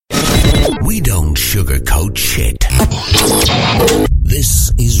sugarcoat shit.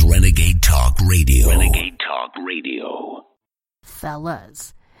 This is Renegade Talk Radio. Renegade Talk Radio.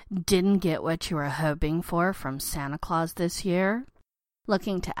 Fellas, didn't get what you were hoping for from Santa Claus this year?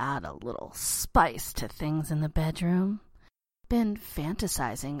 Looking to add a little spice to things in the bedroom? Been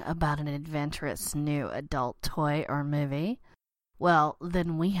fantasizing about an adventurous new adult toy or movie? Well,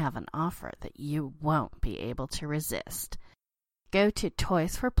 then we have an offer that you won't be able to resist. Go to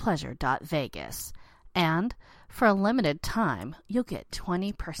toysforpleasure.vegas, and for a limited time, you'll get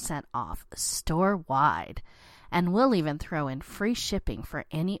 20% off store-wide, and we'll even throw in free shipping for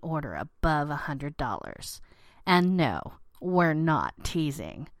any order above $100. And no, we're not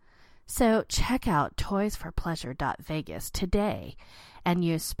teasing. So check out toysforpleasure.vegas today and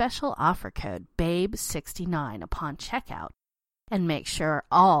use special offer code BABE69 upon checkout, and make sure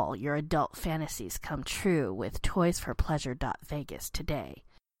all your adult fantasies come true with toysforpleasure.vegas today.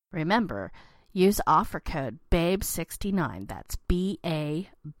 Remember, use offer code BABE69, that's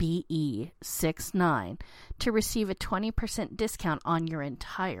BABE69, to receive a 20% discount on your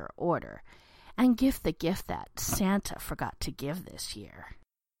entire order. And gift the gift that Santa forgot to give this year.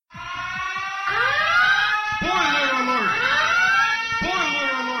 Spoiler alert!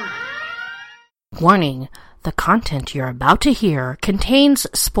 Spoiler alert! Warning, the content you're about to hear contains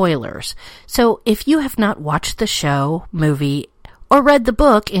spoilers. So if you have not watched the show, movie, or read the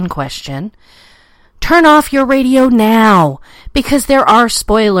book in question, turn off your radio now, because there are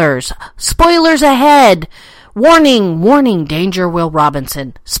spoilers. Spoilers ahead! Warning, warning, danger, Will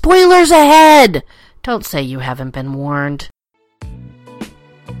Robinson. Spoilers ahead! Don't say you haven't been warned.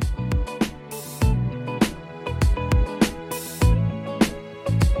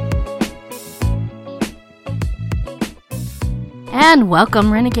 And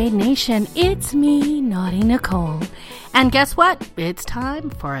welcome, Renegade Nation. It's me, Naughty Nicole. And guess what? It's time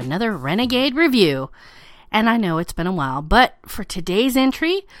for another Renegade review. And I know it's been a while, but for today's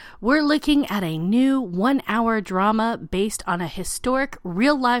entry, we're looking at a new 1-hour drama based on a historic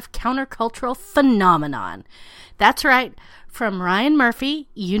real-life countercultural phenomenon. That's right, from Ryan Murphy,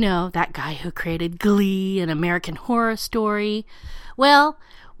 you know, that guy who created Glee and American Horror Story. Well,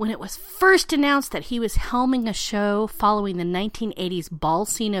 when it was first announced that he was helming a show following the 1980s ball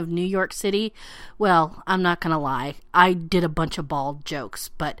scene of New York City, well, I'm not going to lie, I did a bunch of ball jokes,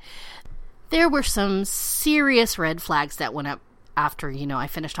 but there were some serious red flags that went up after, I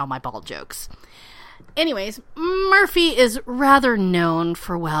finished all my ball jokes. Anyways, Murphy is rather known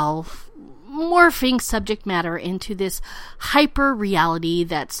for, morphing subject matter into this hyper-reality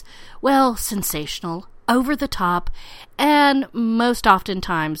that's, sensational, over the top, and most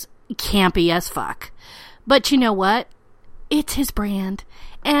oftentimes campy as fuck. But you know what? It's his brand,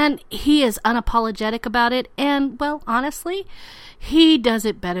 and he is unapologetic about it, and, honestly, he does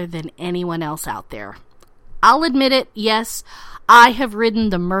it better than anyone else out there. I'll admit it, yes, I have ridden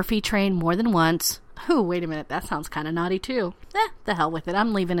the Murphy train more than once. Ooh, wait a minute, that sounds kind of naughty too. The hell with it,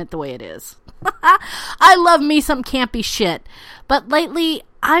 I'm leaving it the way it is. I love me some campy shit, but lately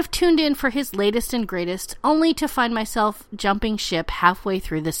I've tuned in for his latest and greatest, only to find myself jumping ship halfway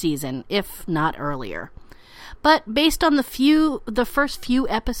through the season, if not earlier. But based on the first few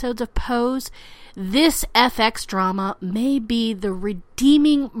episodes of Pose, this FX drama may be the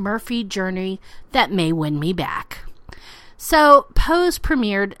redeeming Murphy journey that may win me back. So, Pose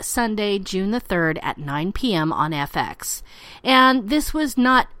premiered Sunday, June the 3rd at 9 p.m. on FX. And this was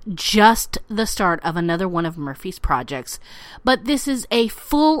not just the start of another one of Murphy's projects, but this is a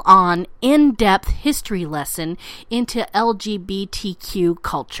full-on, in-depth history lesson into LGBTQ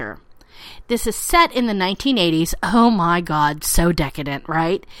culture. This is set in the 1980s, oh my god, so decadent,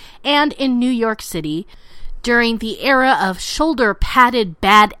 right? And in New York City, during the era of shoulder-padded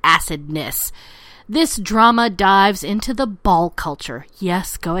bad-acidness. This drama dives into the ball culture.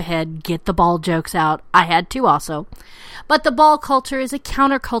 Yes, go ahead, get the ball jokes out. I had to also. But the ball culture is a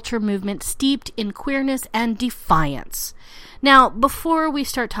counterculture movement steeped in queerness and defiance. Now, before we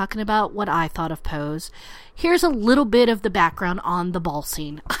start talking about what I thought of Pose, here's a little bit of the background on the ball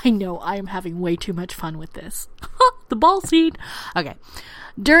scene. I know I am having way too much fun with this. The ball scene. Okay.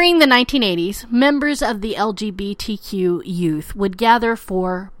 During the 1980s, members of the LGBTQ youth would gather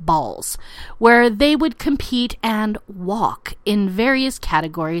for balls, where they would compete and walk in various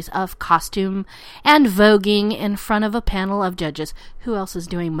categories of costume and voguing in front of a panel of judges. Who else is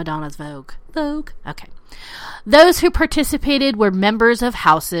doing Madonna's Vogue? Vogue? Okay. Those who participated were members of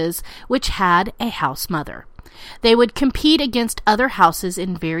houses which had a house mother. They would compete against other houses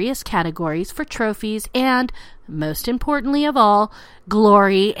in various categories for trophies and, most importantly of all,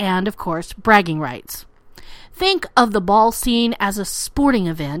 glory and, of course, bragging rights. Think of the ball scene as a sporting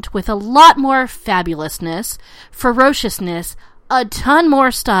event with a lot more fabulousness, ferociousness, a ton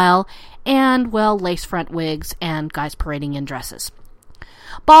more style, and, well, lace front wigs and guys parading in dresses.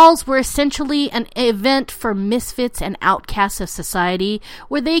 Balls were essentially an event for misfits and outcasts of society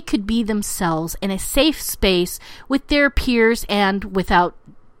where they could be themselves in a safe space with their peers and without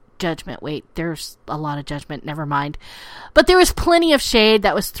judgment. Wait, there's a lot of judgment, never mind. But there was plenty of shade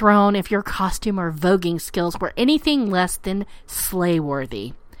that was thrown if your costume or voguing skills were anything less than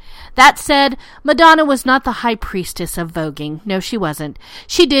slay-worthy. That said, Madonna was not the high priestess of voguing. No, she wasn't.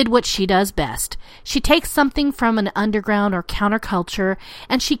 She did what she does best. She takes something from an underground or counterculture,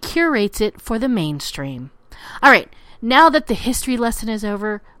 and she curates it for the mainstream. All right, now that the history lesson is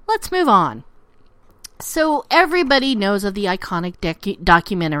over, let's move on. So everybody knows of the iconic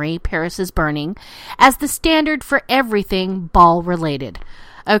documentary, Paris is Burning, as the standard for everything ball-related.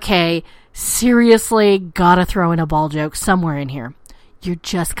 Okay, seriously, gotta throw in a ball joke somewhere in here. You're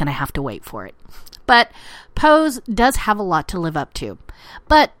just going to have to wait for it. But Pose does have a lot to live up to.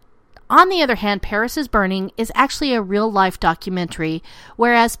 But on the other hand, Paris is Burning is actually a real-life documentary,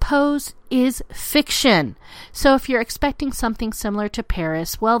 whereas Pose is fiction. So if you're expecting something similar to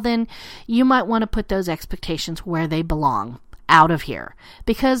Paris, well then, you might want to put those expectations where they belong, out of here.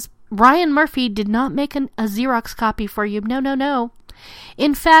 Because Ryan Murphy did not make a Xerox copy for you. No.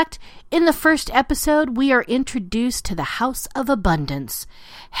 In fact, in the first episode, we are introduced to the House of Abundance,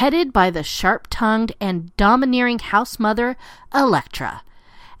 headed by the sharp-tongued and domineering house mother, Elektra.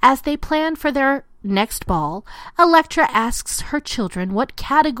 As they plan for their next ball, Elektra asks her children what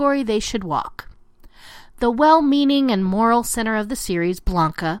category they should walk. The well-meaning and moral center of the series,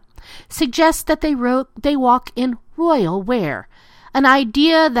 Blanca, suggests that they walk in royal wear, an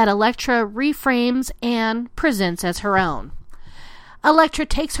idea that Elektra reframes and presents as her own. Elektra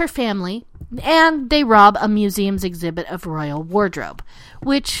takes her family, and they rob a museum's exhibit of royal wardrobe,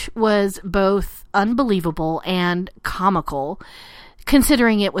 which was both unbelievable and comical,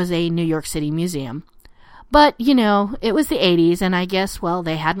 considering it was a New York City museum. But, it was the 80s, and I guess, well,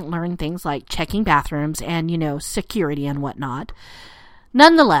 they hadn't learned things like checking bathrooms and, security and whatnot.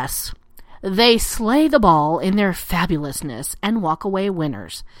 Nonetheless, they slay the ball in their fabulousness and walk away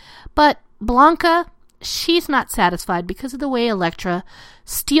winners. But Blanca, she's not satisfied because of the way Elektra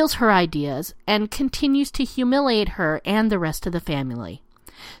steals her ideas and continues to humiliate her and the rest of the family.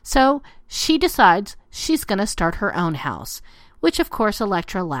 So she decides she's going to start her own house, which of course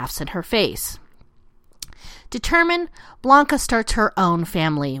Elektra laughs in her face. Determined, Blanca starts her own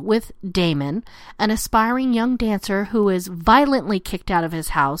family with Damon, an aspiring young dancer who is violently kicked out of his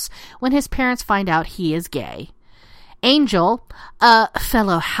house when his parents find out he is gay. Angel, a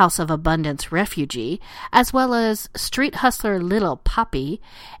fellow House of Abundance refugee, as well as street hustler Little Poppy,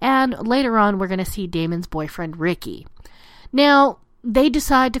 and later on we're going to see Damon's boyfriend Ricky. Now, they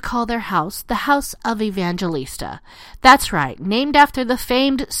decide to call their house the House of Evangelista. That's right, named after the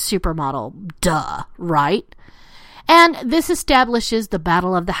famed supermodel. Duh, right? And this establishes the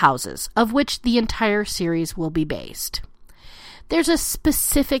Battle of the Houses, of which the entire series will be based. There's a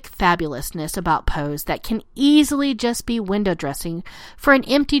specific fabulousness about Pose that can easily just be window dressing for an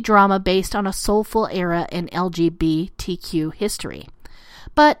empty drama based on a soulful era in LGBTQ history.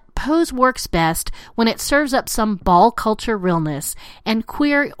 But Pose works best when it serves up some ball culture realness and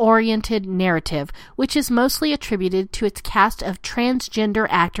queer-oriented narrative, which is mostly attributed to its cast of transgender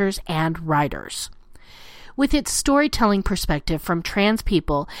actors and writers. With its storytelling perspective from trans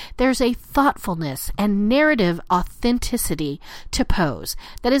people, there's a thoughtfulness and narrative authenticity to Pose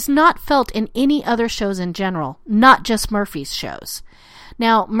that is not felt in any other shows in general, not just Murphy's shows.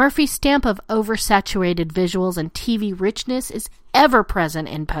 Now, Murphy's stamp of oversaturated visuals and TV richness is ever present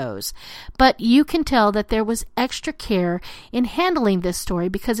in Pose, but you can tell that there was extra care in handling this story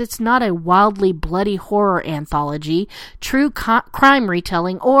because it's not a wildly bloody horror anthology, true crime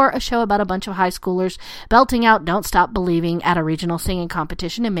retelling, or a show about a bunch of high schoolers belting out Don't Stop Believing at a regional singing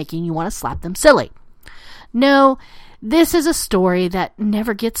competition and making you want to slap them silly. No, this is a story that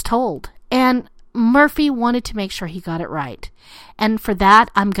never gets told, and Murphy wanted to make sure he got it right. And for that,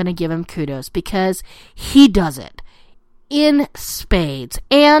 I'm going to give him kudos because he does it in spades.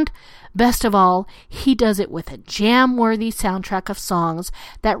 And best of all, he does it with a jam-worthy soundtrack of songs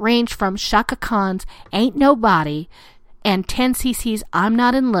that range from Chaka Khan's Ain't Nobody and 10cc's I'm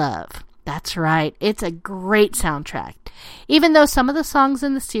Not in Love. That's right, it's a great soundtrack. Even though some of the songs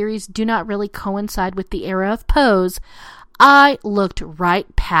in the series do not really coincide with the era of Pose, I looked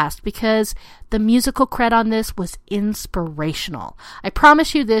right past because the musical cred on this was inspirational. I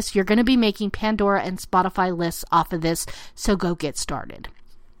promise you this, you're going to be making Pandora and Spotify lists off of this, so go get started.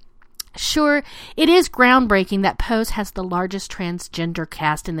 Sure, it is groundbreaking that Pose has the largest transgender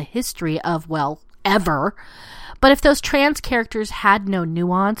cast in the history of, well, ever. But if those trans characters had no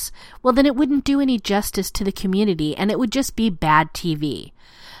nuance, well, then it wouldn't do any justice to the community, and it would just be bad TV.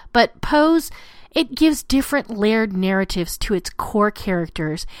 But Pose, it gives different layered narratives to its core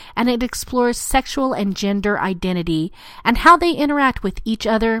characters, and it explores sexual and gender identity and how they interact with each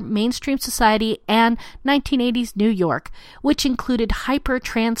other, mainstream society, and 1980s New York, which included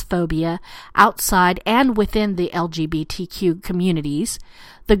hyper-transphobia outside and within the LGBTQ communities,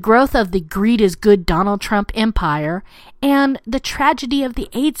 the growth of the greed is good Donald Trump empire, and the tragedy of the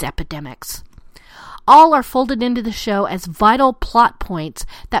AIDS epidemics. All are folded into the show as vital plot points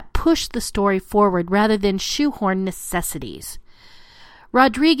that push the story forward rather than shoehorn necessities.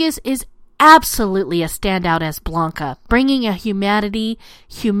 Rodriguez is absolutely a standout as Blanca, bringing a humanity,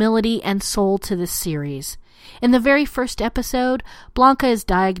 humility, and soul to this series. In the very first episode, Blanca is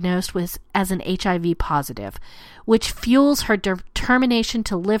diagnosed as an HIV positive, which fuels her determination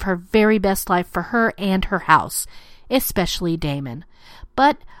to live her very best life for her and her house, especially Damon.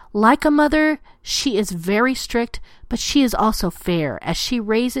 But like a mother, she is very strict, but she is also fair as she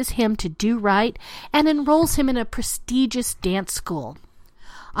raises him to do right and enrolls him in a prestigious dance school.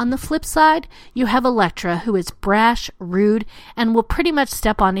 On the flip side, you have Elektra, who is brash, rude, and will pretty much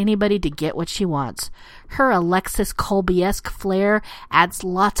step on anybody to get what she wants. Her Alexis Colby-esque flair adds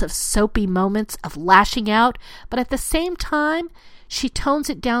lots of soapy moments of lashing out, but at the same time, she tones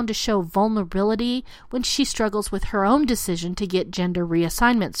it down to show vulnerability when she struggles with her own decision to get gender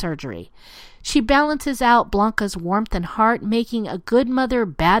reassignment surgery. She balances out Blanca's warmth and heart, making a good mother,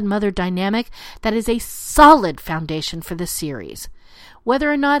 bad mother dynamic that is a solid foundation for the series.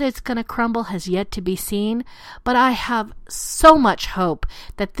 Whether or not it's going to crumble has yet to be seen, but I have so much hope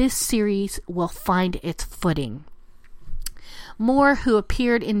that this series will find its footing. Moore, who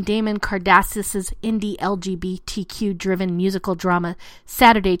appeared in Damon Cardassius' indie LGBTQ-driven musical drama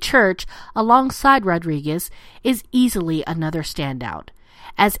Saturday Church alongside Rodriguez, is easily another standout.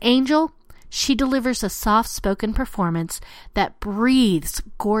 As Angel, she delivers a soft-spoken performance that breathes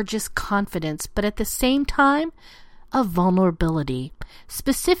gorgeous confidence, but at the same time, a vulnerability.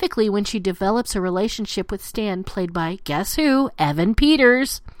 Specifically when she develops a relationship with Stan, played by, guess who? Evan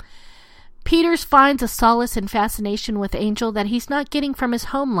Peters. Peters finds a solace and fascination with Angel that he's not getting from his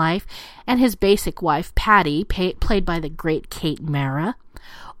home life and his basic wife, Patty, played by the great Kate Mara,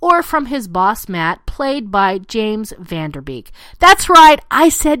 or from his boss, Matt, played by James Van Der Beek. That's right, I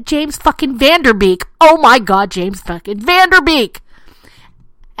said James fucking Van Der Beek. Oh my god, James fucking Van Der Beek!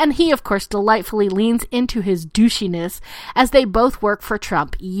 And he, of course, delightfully leans into his douchiness as they both work for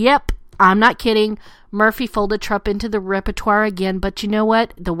Trump. Yep, I'm not kidding. Murphy folded Trump into the repertoire again, but you know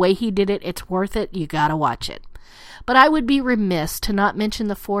what? The way he did it, it's worth it. You gotta watch it. But I would be remiss to not mention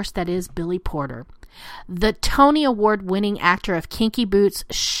the force that is Billy Porter. The Tony Award-winning actor of Kinky Boots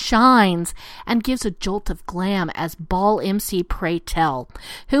shines and gives a jolt of glam as ball MC Pray Tell,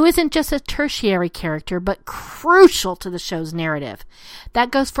 who isn't just a tertiary character, but crucial to the show's narrative.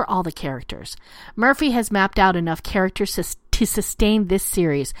 That goes for all the characters. Murphy has mapped out enough characters to sustain this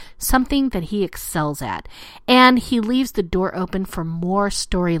series, something that he excels at. And he leaves the door open for more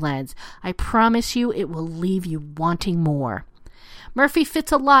storylines. I promise you it will leave you wanting more. Murphy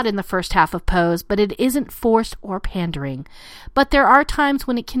fits a lot in the first half of Pose, but it isn't forced or pandering. But there are times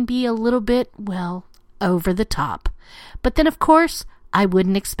when it can be a little bit, well, over the top. But then, of course, I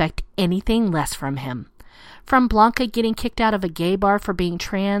wouldn't expect anything less from him. From Blanca getting kicked out of a gay bar for being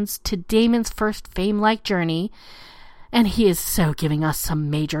trans to Damon's first fame-like journey, and he is so giving us some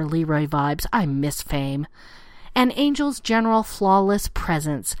major Leroy vibes. I miss Fame. And Angel's general flawless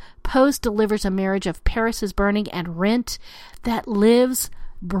presence, Pose delivers a marriage of Paris is Burning and Rent that lives,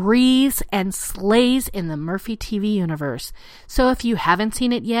 breathes, and slays in the Murphy TV universe. So if you haven't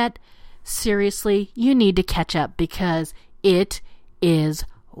seen it yet, seriously, you need to catch up because it is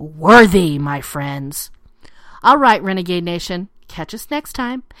worthy, my friends. All right, Renegade Nation. Catch us next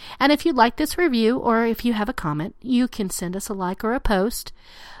time. And if you like this review or if you have a comment, you can send us a like or a post.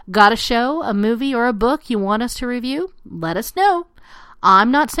 Got a show, a movie, or a book you want us to review? Let us know.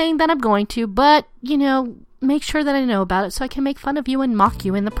 I'm not saying that I'm going to, but, make sure that I know about it so I can make fun of you and mock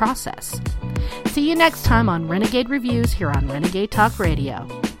you in the process. See you next time on Renegade Reviews here on Renegade Talk Radio.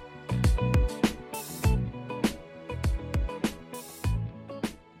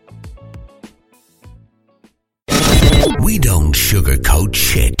 We don't sugarcoat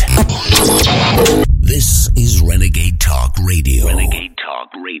shit. This is Renegade Talk Radio. Renegade Talk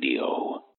Radio.